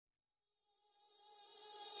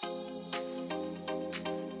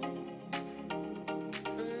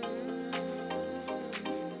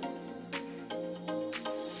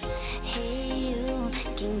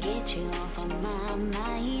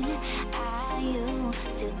mind? Are you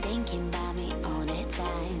still thinking about me all the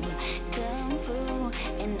time? Come through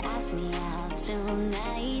and ask me out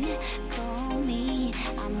tonight. Call me,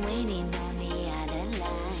 I'm waiting on the other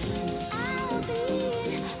line. I've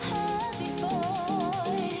been hurt before,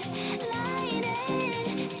 lied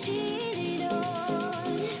and cheated on.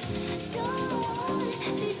 Don't want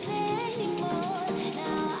this anymore.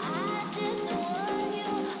 Now I just want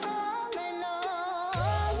you all night long.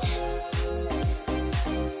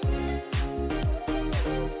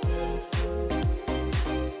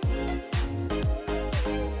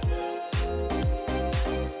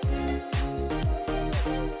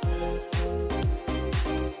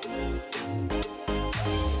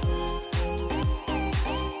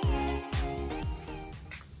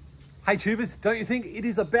 Hey tubers, don't you think it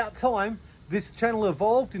is about time this channel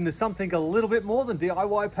evolved into something a little bit more than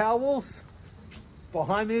DIYPowerwalls?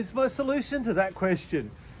 Behind me is my solution to that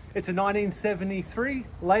question. It's a 1973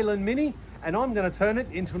 Leyland Mini, and I'm going to turn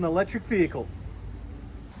it into an electric vehicle.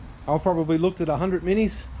 I've probably looked at 100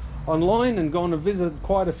 Minis online and gone to visit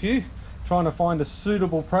quite a few, trying to find a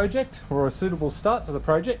suitable project or a suitable start to the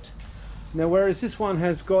project. Now, whereas this one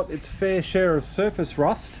has got its fair share of surface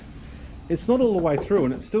rust, it's not all the way through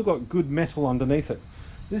and it's still got good metal underneath it.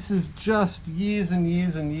 This is just years and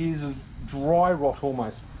years and years of dry rot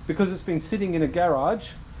almost, because it's been sitting in a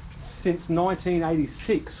garage since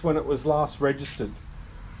 1986 when it was last registered.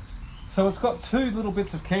 So it's got two little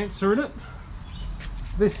bits of cancer in it.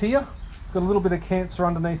 This here, got a little bit of cancer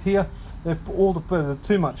underneath here. There's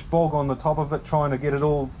too much bog on the top of it, trying to get it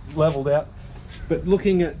all leveled out. But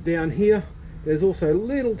looking at down here, there's also a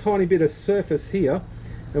little tiny bit of surface here.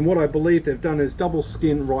 And what I believe they've done is double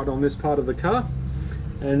skin right on this part of the car,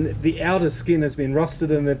 and the outer skin has been rusted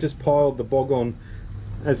and they've just piled the bog on,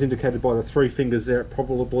 as indicated by the 3 fingers there. It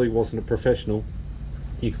probably wasn't a professional.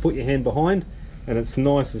 You can put your hand behind and it's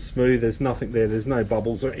nice and smooth. There's nothing there, there's no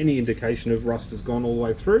bubbles or any indication of rust has gone all the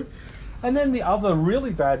way through. And then the other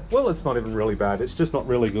really bad, well, it's not even really bad, it's just not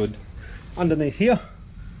really good. Underneath here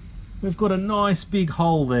we've got a nice big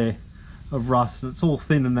hole there of rust, and it's all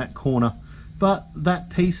thin in that corner. But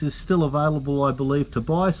that piece is still available, I believe, to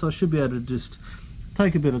buy, so I should be able to just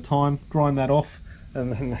take a bit of time, grind that off,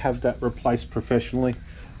 and then have that replaced professionally.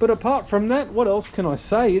 But apart from that, what else can I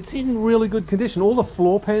say? It's in really good condition. All the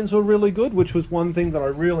floor pans were really good, which was one thing that I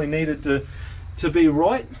really needed to be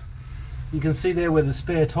right. You can see there where the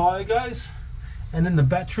spare tyre goes. And then the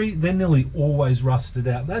battery, they're nearly always rusted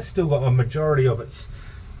out. That's still got a majority of its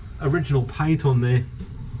original paint on there.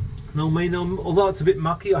 I mean, although it's a bit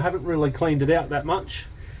mucky, I haven't really cleaned it out that much.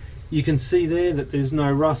 You can see there that there's no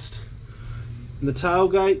rust in the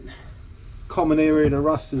tailgate. Common area to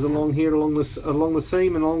rust is along here, along the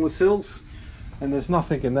seam and along the sills, and there's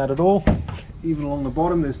nothing in that at all. Even along the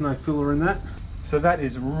bottom, there's no filler in that. So that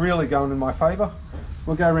is really going in my favour.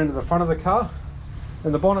 We'll go around to the front of the car,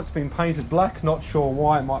 and the bonnet's been painted black. Not sure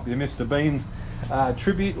why. It might be a Mr. Bean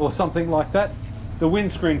tribute or something like that. The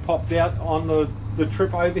windscreen popped out on the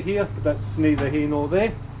trip over here, but that's neither here nor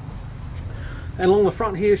there. And along the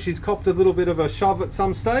front here, she's copped a little bit of a shove at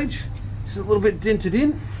some stage. She's a little bit dented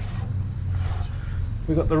in.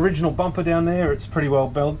 We've got the original bumper down there. It's pretty well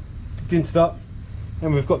dented up,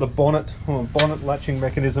 and we've got the bonnet latching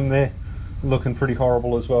mechanism there, looking pretty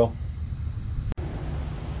horrible as well.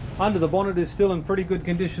 Under the bonnet is still in pretty good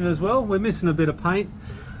condition as well. We're missing a bit of paint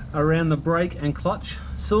around the brake and clutch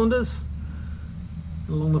cylinders,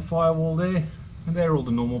 along the firewall there. And they're all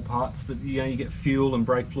the normal parts that you get fuel and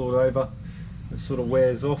brake fluid over. It sort of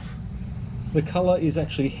wears off. The colour is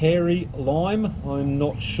actually hairy lime. I'm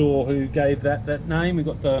not sure who gave that name. We've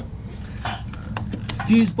got the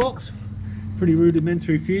fuse box, pretty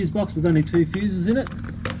rudimentary fuse box with only 2 fuses in it.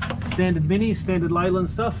 Standard Mini, standard Leyland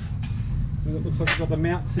stuff. And it looks like we've got the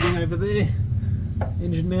mount sitting over there.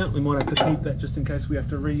 Engine mount, we might have to keep that just in case we have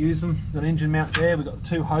to reuse them. Got an engine mount there. We've got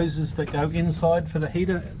 2 hoses that go inside for the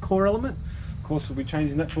heater core element. Of course, we'll be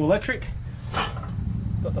changing that to electric.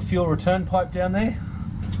 Got the fuel return pipe down there.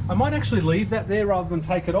 I might actually leave that there rather than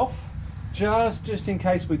take it off, just in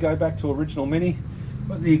case we go back to original Mini.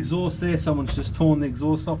 Got the exhaust there. Someone's just torn the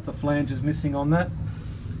exhaust off. The flange is missing on that,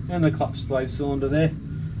 and the clutch slave cylinder there.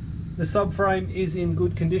 The subframe is in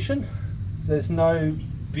good condition. There's no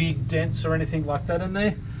big dents or anything like that in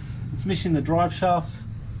there. It's missing the drive shafts,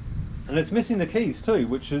 and it's missing the keys too,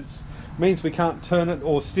 which means we can't turn it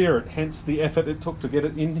or steer it, hence the effort it took to get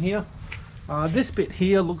it in here. This bit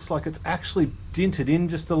here looks like it's actually dented in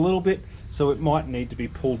just a little bit, so it might need to be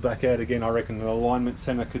pulled back out again. I reckon an alignment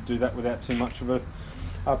centre could do that without too much of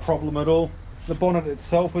a problem at all. The bonnet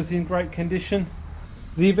itself is in great condition.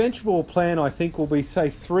 The eventual plan, I think, will be, say,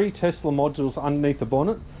 3 Tesla modules underneath the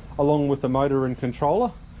bonnet, along with the motor and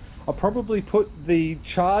controller. I'll probably put the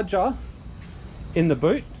charger in the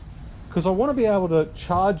boot, because I want to be able to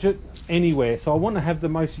charge it anywhere. So I want to have the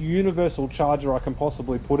most universal charger I can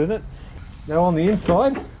possibly put in it. Now on the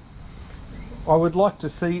inside, I would like to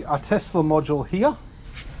see a Tesla module here.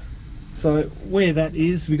 So where that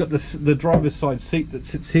is, we've got the driver's side seat that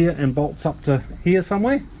sits here and bolts up to here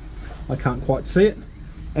somewhere. I can't quite see it.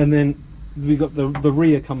 And then we got the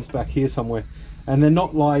rear comes back here somewhere, and they're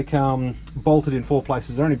not like bolted in 4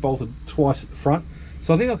 places, they're only bolted twice at the front.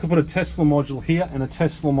 So I think I could put a Tesla module here and a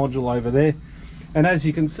Tesla module over there. And as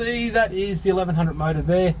you can see, that is the 1100 motor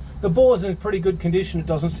there. The bore's in pretty good condition, it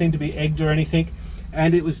doesn't seem to be egged or anything.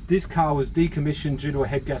 And this car was decommissioned due to a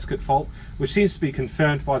head gasket fault, which seems to be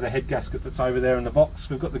confirmed by the head gasket that's over there in the box.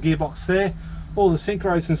 We've got the gearbox there, all the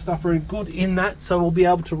synchros and stuff are good in that, so we'll be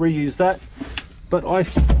able to reuse that. But I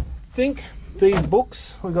think these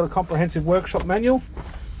books, we've got a comprehensive workshop manual.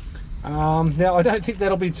 Now I don't think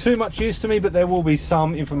that'll be too much use to me, but there will be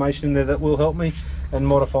some information in there that will help me in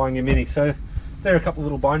modifying your Mini. So there are a couple of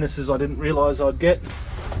little bonuses I didn't realise I'd get.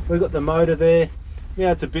 We've got the motor there.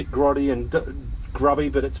 Yeah, it's a bit grotty and grubby,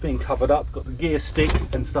 but it's been covered up. Got the gear stick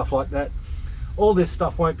and stuff like that. All this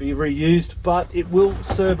stuff won't be reused, but it will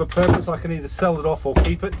serve a purpose. I can either sell it off or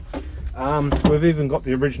keep it. We've even got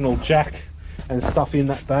the original jack and stuff in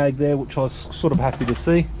that bag there, which I was sort of happy to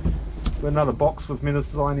see. Another box with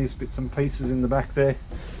miscellaneous bits and pieces in the back there.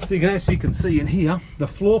 So you can actually see in here, the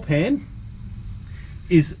floor pan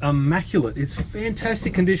is immaculate. It's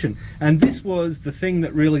fantastic condition, and this was the thing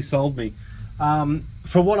that really sold me.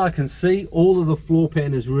 From what I can see, all of the floor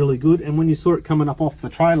pan is really good, and when you saw it coming up off the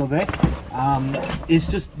trailer there, it's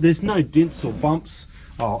just, there's no dents or bumps.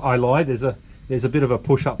 Oh, I lied, there's a bit of a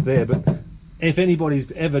push up there, but if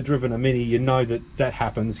anybody's ever driven a Mini, you know that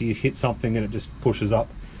happens. You hit something and it just pushes up.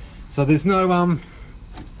 So there's no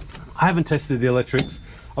I haven't tested the electrics.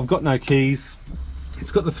 I've got no keys.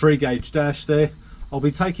 It's got the 3-gauge dash there. I'll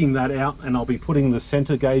be taking that out and I'll be putting the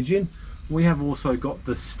center gauge in. We have also got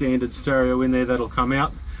the standard stereo in there that'll come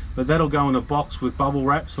out, but that'll go in a box with bubble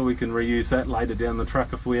wrap, so we can reuse that later down the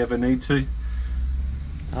track if we ever need to.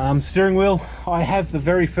 Steering wheel, I have the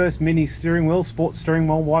very first Mini steering wheel, sports steering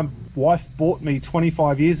wheel. My wife bought me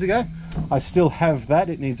 25 years ago. I still have that.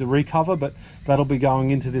 It needs a recover, but that'll be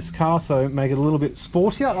going into this car, so make it a little bit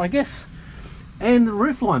sportier, I guess. And the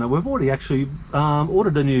roof liner, we've already actually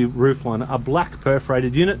ordered a new roof liner, a black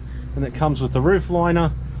perforated unit, and it comes with the roof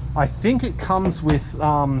liner. I think it comes with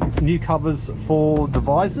new covers for the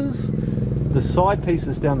visors, the side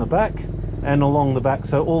pieces down the back and along the back,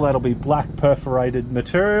 so all that'll be black perforated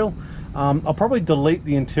material. I'll probably delete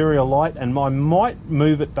the interior light, and I might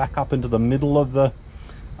move it back up into the middle of the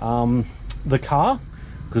car,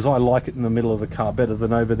 because I like it in the middle of the car better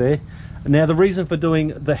than over there. Now the reason for doing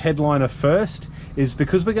the headliner first is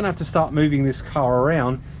because we're going to have to start moving this car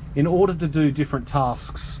around in order to do different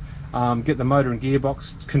tasks. Get the motor and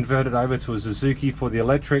gearbox converted over to a Suzuki for the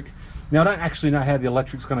electric. Now I don't actually know how the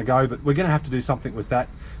electric's going to go, but we're going to have to do something with that.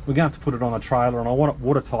 We're going to have to put it on a trailer, and I want it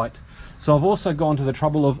watertight. So I've also gone to the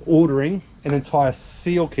trouble of ordering an entire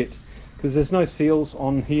seal kit, because there's no seals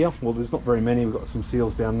on here. Well, there's not very many. We've got some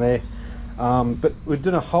seals down there. But we've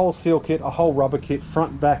done a whole seal kit, a whole rubber kit,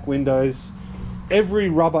 front and back windows, every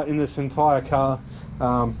rubber in this entire car,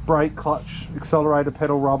 brake, clutch, accelerator,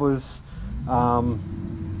 pedal rubbers,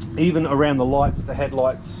 even around the lights, the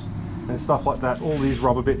headlights and stuff like that. All these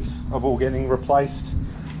rubber bits are all getting replaced.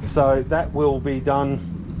 So that will be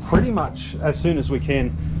done pretty much as soon as we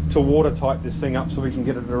can to watertight this thing up so we can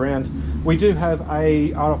get it around. We do have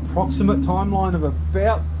an approximate timeline of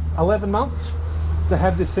about 11 months to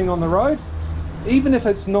have this thing on the road, even if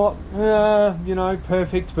it's not you know,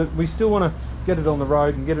 perfect, but we still want to get it on the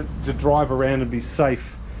road and get it to drive around and be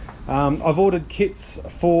safe. I've ordered kits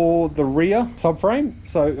for the rear subframe,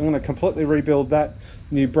 so I'm going to completely rebuild that.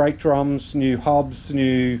 New brake drums, new hubs,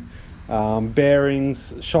 new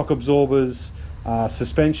bearings, shock absorbers,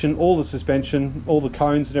 suspension, all the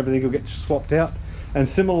cones and everything will get swapped out. And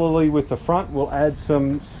similarly with the front, we'll add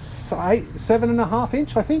some 7.5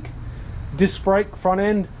 inch, I think, disc brake front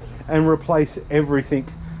end, and replace everything.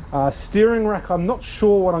 Steering rack, I'm not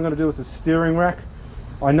sure what I'm going to do with the steering rack.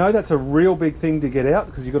 I know that's a real big thing to get out,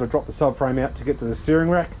 because you've got to drop the subframe out to get to the steering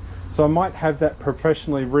rack. So I might have that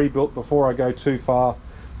professionally rebuilt before I go too far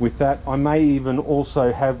with that. I may even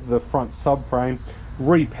also have the front subframe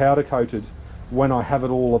re-powder coated when I have it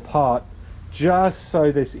all apart, just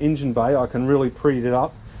so this engine bay, I can really pretty it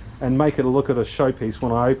up and make it look at a showpiece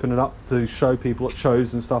when I open it up to show people at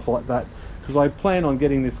shows and stuff like that. Because because I plan on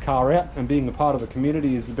getting this car out and being a part of the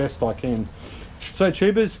community as the best I can. So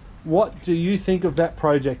tubers, what do you think of that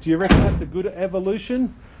project? Do you reckon that's a good evolution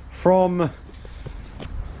from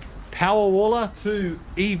Powerwaller to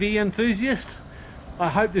EV enthusiast? I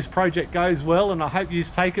hope this project goes well and I hope you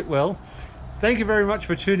take it well. Thank you very much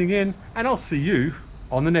for tuning in, and I'll see you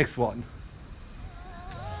on the next one.